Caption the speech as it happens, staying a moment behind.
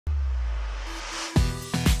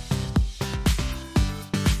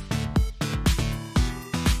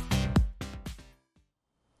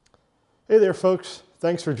Hey there folks,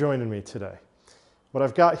 thanks for joining me today. What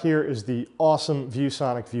I've got here is the awesome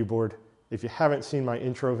ViewSonic ViewBoard. If you haven't seen my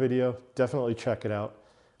intro video, definitely check it out.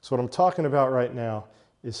 So what I'm talking about right now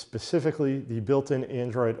is specifically the built-in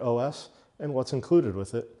Android OS and what's included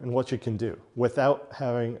with it and what you can do without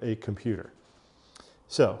having a computer.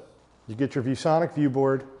 So you get your ViewSonic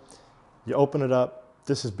ViewBoard, you open it up.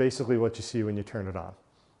 This is basically what you see when you turn it on.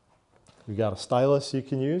 You got a stylus you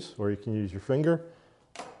can use, or you can use your finger.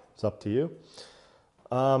 It's up to you.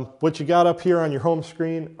 What you got up here on your home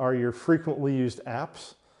screen are your frequently used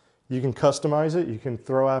apps. You can customize it. You can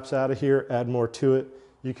throw apps out of here, add more to it.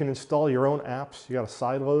 You can install your own apps. You got to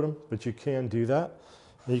sideload them, but you can do that.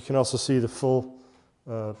 And you can also see the full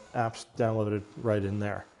apps downloaded right in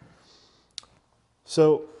there.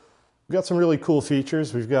 So we've got some really cool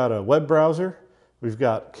features. We've got a web browser. We've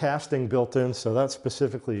got casting built in, so that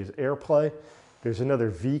specifically is AirPlay. There's another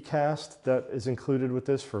VCast that is included with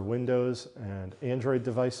this for Windows and Android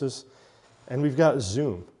devices. And we've got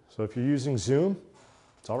Zoom. So if you're using Zoom,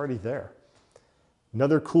 it's already there.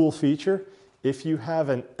 Another cool feature, if you have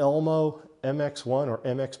an Elmo MX1 or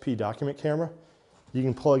MXP document camera, you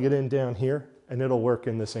can plug it in down here and it'll work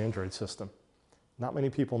in this Android system. Not many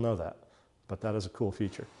people know that, but that is a cool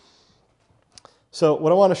feature. So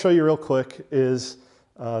what I want to show you real quick is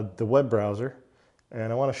the web browser.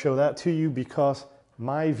 And I want to show that to you because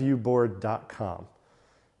myviewboard.com.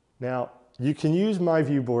 Now, you can use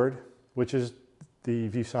MyViewBoard, which is the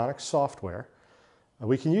ViewSonic software.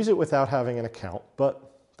 We can use it without having an account,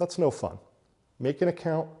 but that's no fun. Make an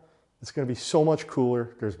account. It's going to be so much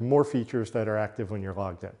cooler. There's more features that are active when you're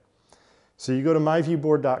logged in. So you go to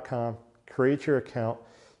myviewboard.com, create your account.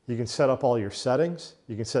 You can set up all your settings.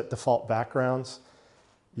 You can set default backgrounds.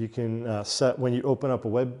 You can set when you open up a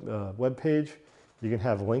web page. You can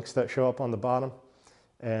have links that show up on the bottom,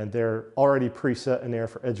 and they're already preset in there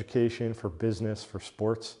for education, for business, for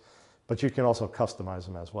sports, but you can also customize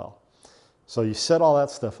them as well. So you set all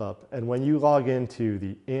that stuff up, and when you log into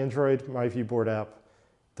the Android MyViewBoard app,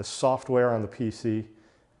 the software on the PC,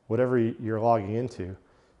 whatever you're logging into,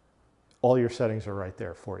 all your settings are right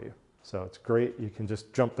there for you. So it's great. You can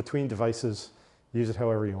just jump between devices, use it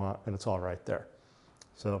however you want, and it's all right there.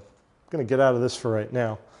 So I'm going to get out of this for right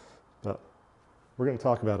now, but we're going to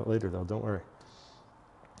talk about it later though, don't worry.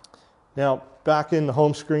 Now, back in the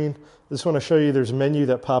home screen, I just want to show you there's a menu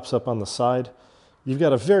that pops up on the side. You've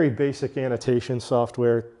got a very basic annotation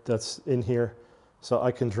software that's in here, so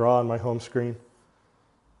I can draw on my home screen.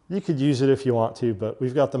 You could use it if you want to, but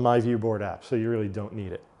we've got the MyViewBoard app, so you really don't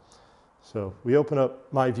need it. So we open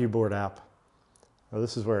up MyViewBoard app. Now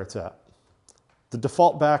this is where it's at. The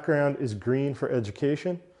default background is green for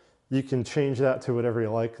education. You can change that to whatever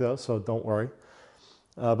you like though, so don't worry.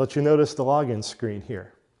 But you notice the login screen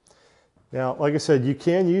here. Now, like I said, you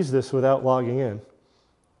can use this without logging in.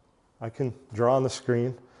 I can draw on the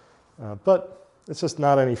screen, but it's just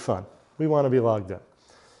not any fun. We want to be logged in.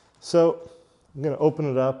 So I'm going to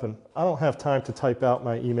open it up, and I don't have time to type out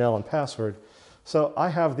my email and password. So I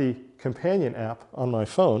have the companion app on my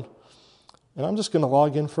phone, and I'm just going to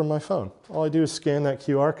log in from my phone. All I do is scan that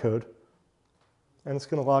QR code, and it's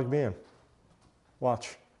going to log me in.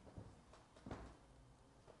 Watch.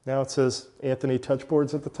 Now it says Anthony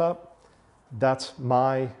Touchboards at the top. That's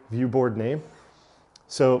my ViewBoard name.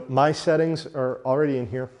 So my settings are already in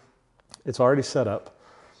here. It's already set up.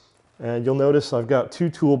 And you'll notice I've got two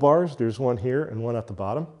toolbars. There's one here and one at the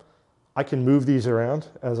bottom. I can move these around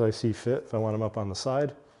as I see fit. If I want them up on the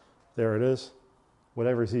side, there it is.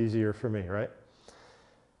 Whatever's easier for me, right?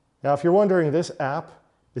 Now, if you're wondering, this app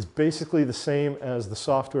is basically the same as the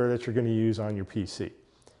software that you're going to use on your PC.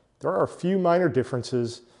 There are a few minor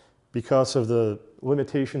differences because of the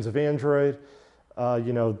limitations of Android.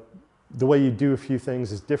 You know, the way you do a few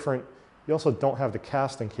things is different. You also don't have the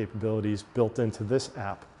casting capabilities built into this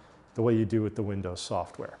app the way you do with the Windows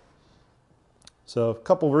software. So a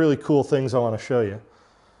couple really cool things I want to show you.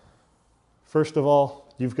 First of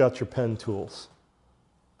all, you've got your pen tools.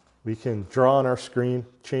 We can draw on our screen,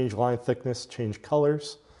 change line thickness, change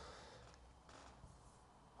colors.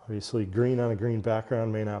 Obviously, green on a green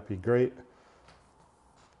background may not be great.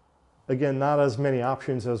 Again, not as many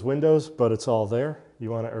options as Windows, but it's all there. You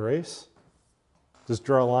want to erase? Just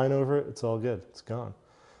draw a line over it, it's all good, it's gone.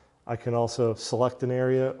 I can also select an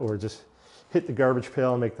area or just hit the garbage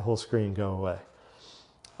pail and make the whole screen go away.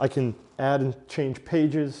 I can add and change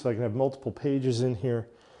pages, so I can have multiple pages in here.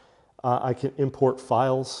 I can import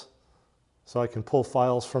files, so I can pull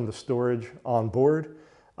files from the storage on board.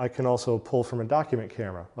 I can also pull from a document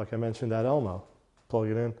camera, like I mentioned that Elmo. Plug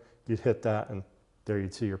it in, you'd hit that, and there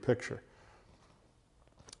you'd see your picture.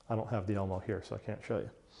 I don't have the Elmo here, so I can't show you.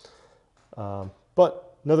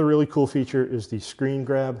 But another really cool feature is the screen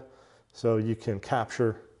grab. So you can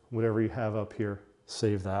capture whatever you have up here,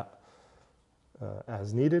 save that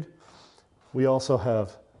as needed. We also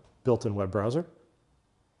have built-in web browser,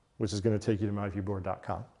 which is going to take you to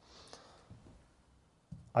myviewboard.com.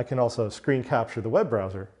 I can also screen capture the web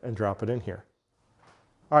browser and drop it in here.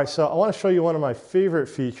 All right, so I want to show you one of my favorite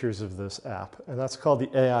features of this app, and that's called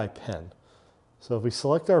the AI pen. So if we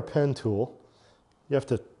select our pen tool, you have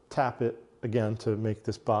to tap it again to make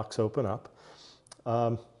this box open up.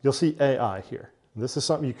 You'll see AI here. This is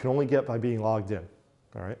something you can only get by being logged in.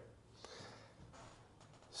 All right.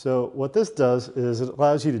 So what this does is it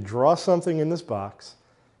allows you to draw something in this box,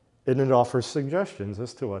 and it offers suggestions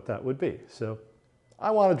as to what that would be. So I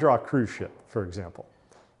want to draw a cruise ship, for example.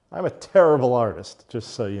 I'm a terrible artist,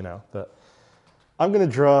 just so you know, but I'm going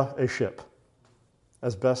to draw a ship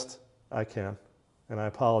as best I can. And I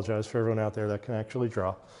apologize for everyone out there that can actually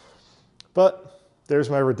draw. But there's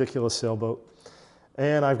my ridiculous sailboat.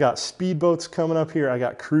 And I've got speedboats coming up here. I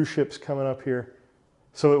got cruise ships coming up here.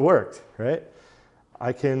 So it worked, right?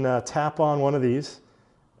 I can tap on one of these,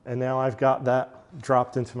 and now I've got that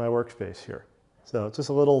dropped into my workspace here. So it's just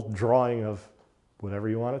a little drawing of whatever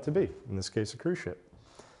you want it to be, in this case, a cruise ship.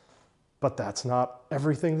 But that's not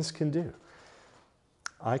everything this can do.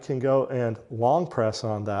 I can go and long press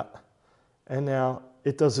on that, and now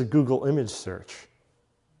it does a Google image search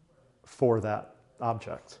for that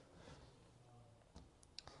object.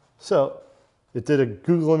 So it did a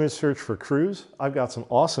Google image search for cruise. I've got some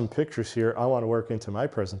awesome pictures here I want to work into my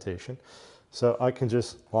presentation. So I can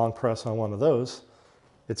just long press on one of those.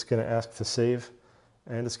 It's going to ask to save,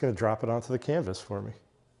 and it's going to drop it onto the canvas for me.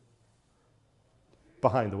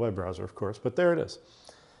 Behind the web browser, of course, but there it is.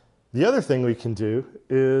 The other thing we can do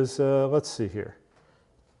is, let's see here.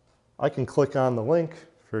 I can click on the link,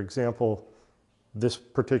 for example, this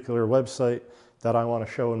particular website that I want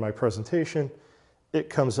to show in my presentation. It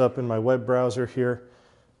comes up in my web browser here,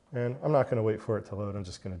 and I'm not going to wait for it to load, I'm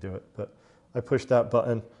just going to do it. But I push that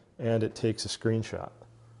button, and it takes a screenshot,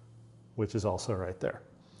 which is also right there.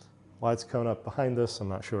 Why it's coming up behind this, I'm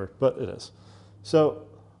not sure, but it is. So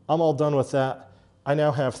I'm all done with that. I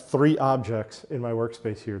now have 3 objects in my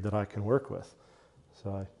workspace here that I can work with.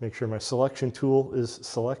 So I make sure my selection tool is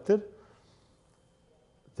selected.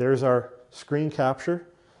 There's our screen capture.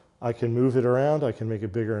 I can move it around. I can make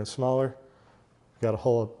it bigger and smaller. Got a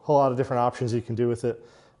whole lot of different options you can do with it.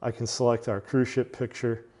 I can select our cruise ship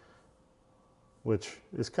picture, which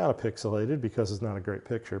is kind of pixelated because it's not a great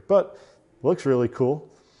picture, but looks really cool.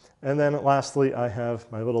 And then lastly, I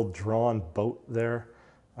have my little drawn boat there.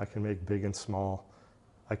 I can make big and small.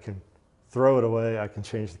 I can throw it away. I can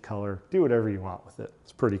change the color, do whatever you want with it.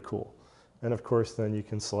 It's pretty cool. And of course, then you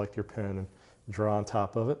can select your pen and draw on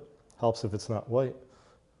top of it. Helps if it's not white.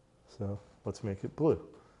 So let's make it blue.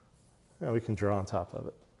 Now we can draw on top of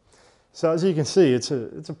it. So as you can see, it's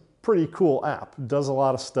a pretty cool app. It does a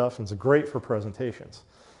lot of stuff and it's great for presentations.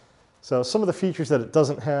 So some of the features that it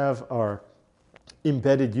doesn't have are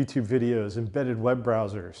embedded YouTube videos, embedded web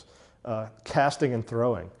browsers, casting and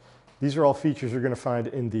throwing. These are all features you're going to find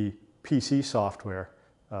in the PC software,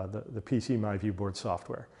 the PC MyViewBoard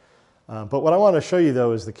software. But what I want to show you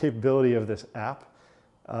though is the capability of this app.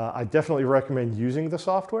 I definitely recommend using the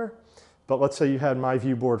software, but let's say you had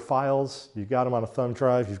MyViewBoard files, you got them on a thumb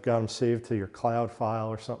drive, you've got them saved to your cloud file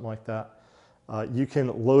or something like that. You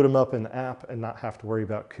can load them up in the app and not have to worry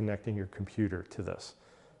about connecting your computer to this.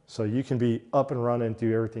 So you can be up and running,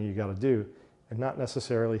 do everything you got to do, and not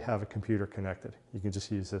necessarily have a computer connected. You can just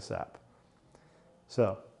use this app.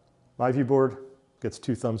 So MyViewBoard gets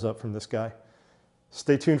 2 thumbs up from this guy.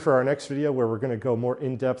 Stay tuned for our next video where we're going to go more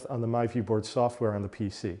in depth on the MyViewBoard software on the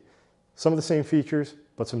PC. Some of the same features,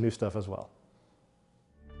 but some new stuff as well.